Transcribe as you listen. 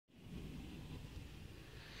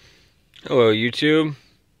Hello YouTube,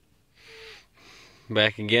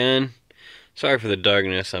 back again. Sorry for the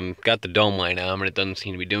darkness, I've got the dome light on, but it doesn't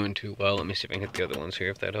seem to be doing too well. Let me see if I can hit the other ones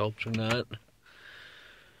here, if that helps or not.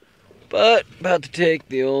 But, about to take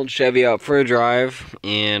the old Chevy out for a drive,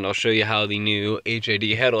 and I'll show you how the new HID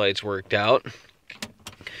headlights worked out.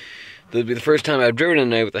 This will be the first time I've driven at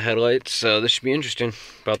night with the headlights, so this should be interesting.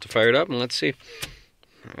 About to fire it up, and let's see.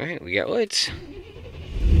 Alright, we got lights.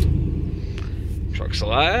 Truck's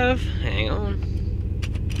alive, hang on.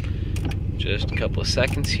 Just a couple of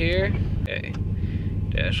seconds here. Okay,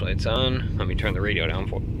 dash lights on. Let me turn the radio down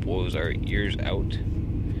before it blows our ears out,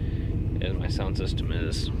 as my sound system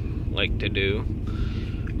is like to do.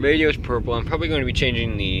 Radio is purple. I'm probably going to be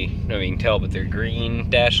changing the, I don't know if you can tell, but they're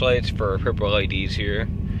green dash lights for purple LEDs here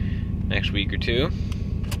next week or two.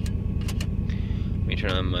 Let me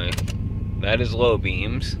turn on my, that is low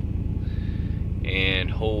beams. And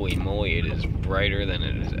holy moly, it is brighter than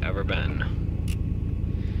it has ever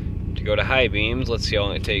been. To go to high beams, let's see how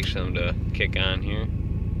long it takes them to kick on here.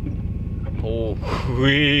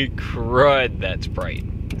 Holy crud, that's bright.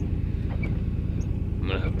 I'm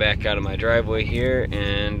gonna back out of my driveway here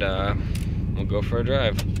and we'll go for a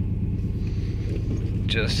drive.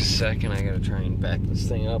 Just a second, I gotta try and back this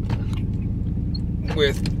thing up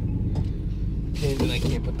with tint, and I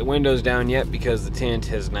can't put the windows down yet because the tint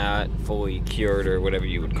has not fully cured, or whatever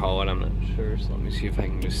you would call it. I'm not sure, so let me see if I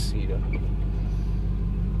can just see to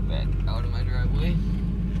back out of my driveway.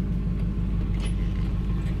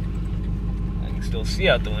 I can still see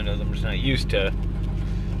out the windows, I'm just not used to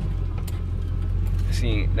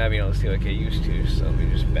seeing, not being able to see like I used to, so let me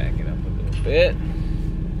just back it up a little bit.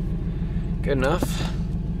 Good enough.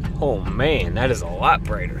 Oh man, that is a lot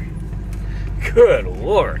brighter. Good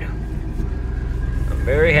Lord. I'm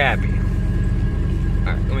very happy.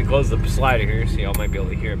 Alright, let me close the slider here, so y'all might be able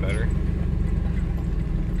to hear it better.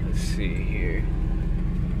 Let's see here.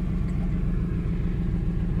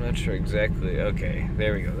 I'm not sure exactly. Okay,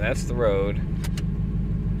 there we go. That's the road.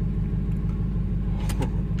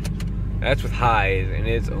 That's with highs, and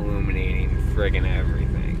it's illuminating friggin'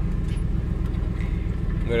 everything.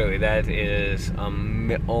 Literally, that is,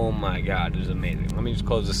 oh my god, it is amazing. Let me just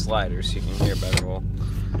close the slider so you can hear better. We'll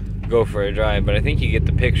go for a drive, but I think you get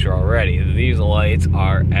the picture already. These lights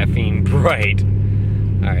are effing bright.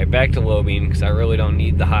 Alright, back to low beam, because I really don't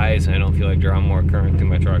need the highs, and I don't feel like drawing more current through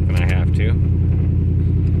my truck than I have to.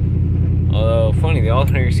 Although, funny, the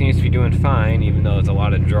alternator seems to be doing fine, even though it's a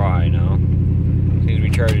lot of draw, I know. Seems to be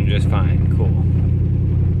charging just fine. Cool.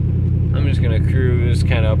 I'm just going to cruise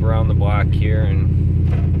kind of up around the block here, and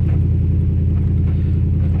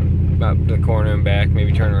about the corner and back,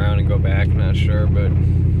 maybe turn around and go back, not sure, but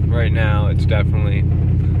right now it's definitely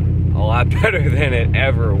a lot better than it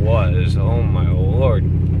ever was. Oh my lord.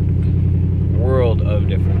 World of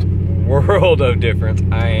difference. World of difference.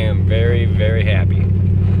 I am very, very happy.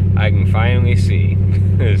 I can finally see,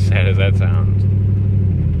 as sad as that sounds.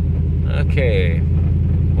 Okay.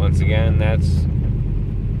 Once again, that's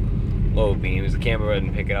low beams. The camera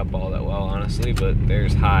doesn't pick it up all that well, honestly, but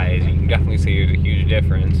there's highs. You can definitely see there's a huge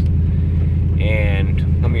difference.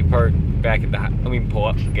 And let me park back at the, let me pull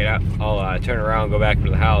up, get out, I'll turn around, go back to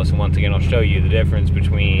the house, and once again I'll show you the difference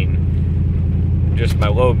between just my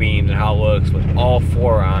low beams and how it looks with all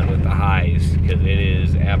four on with the highs, because it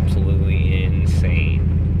is absolutely insane.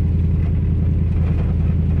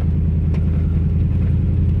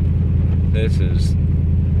 This is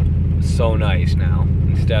so nice now,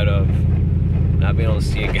 instead of not being able to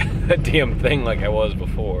see a goddamn thing like I was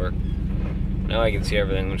before. Now I can see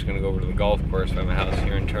everything. I'm just going to go over to the golf course by my house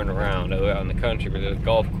here and turn around. I live out in the country, but there's a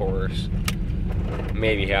golf course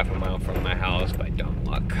maybe half a mile from my house by dumb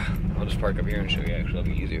luck. I'll just park up here and show you. Actually, it'll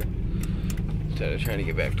be easier. Instead of trying to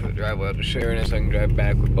get back to the driveway, I'll just show you so I can drive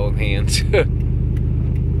back with both hands. If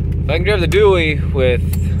I can drive the dually with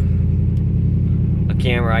a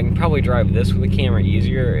camera, I can probably drive this with a camera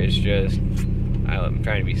easier. It's just, I'm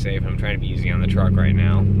trying to be safe. I'm trying to be easy on the truck right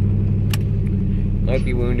now. Might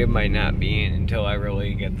be wounded, might not be, until I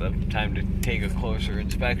really get the time to take a closer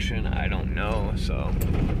inspection. I don't know, so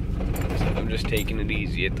I'm just taking it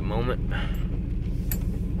easy at the moment.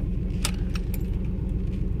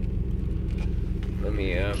 Let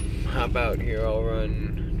me hop out here. I'll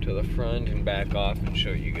run to the front and back off and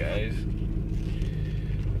show you guys.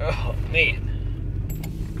 Oh man,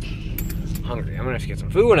 hungry. I'm gonna have to get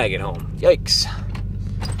some food when I get home. Yikes.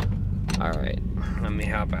 Alright, let me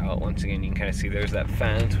hop out. Once again, you can kind of see there's that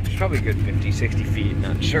fence, which is probably a good 50, 60 feet,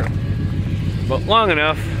 not sure. But long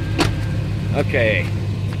enough. Okay.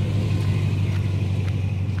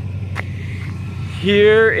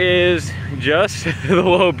 Here is just the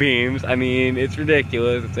low beams. I mean, it's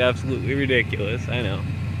ridiculous. It's absolutely ridiculous. I know.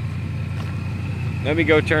 Let me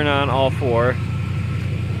go turn on all 4.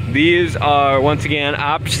 These are, once again,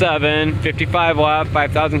 Opt7 55 watt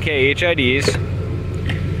 5000K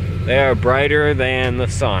HIDs. They are brighter than the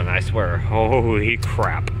sun, I swear. Holy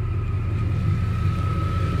crap.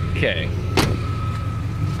 Okay.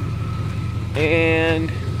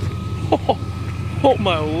 And oh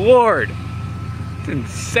my lord. It's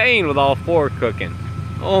insane with all 4 cooking.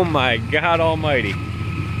 Oh my God almighty.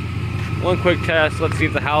 One quick test, let's see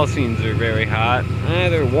if the Halcyons are very hot.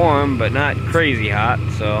 They're warm, but not crazy hot,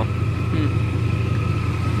 so.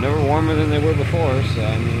 Never warmer than they were before, so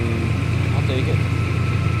I mean, I'll take it.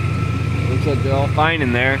 Looks like they're all fine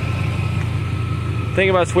in there.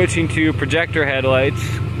 Think about switching to projector headlights.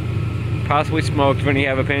 Possibly smoked. If any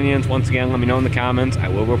have opinions, once again, let me know in the comments. I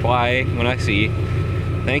will reply when I see.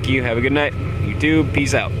 Thank you, have a good night. YouTube,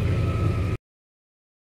 peace out.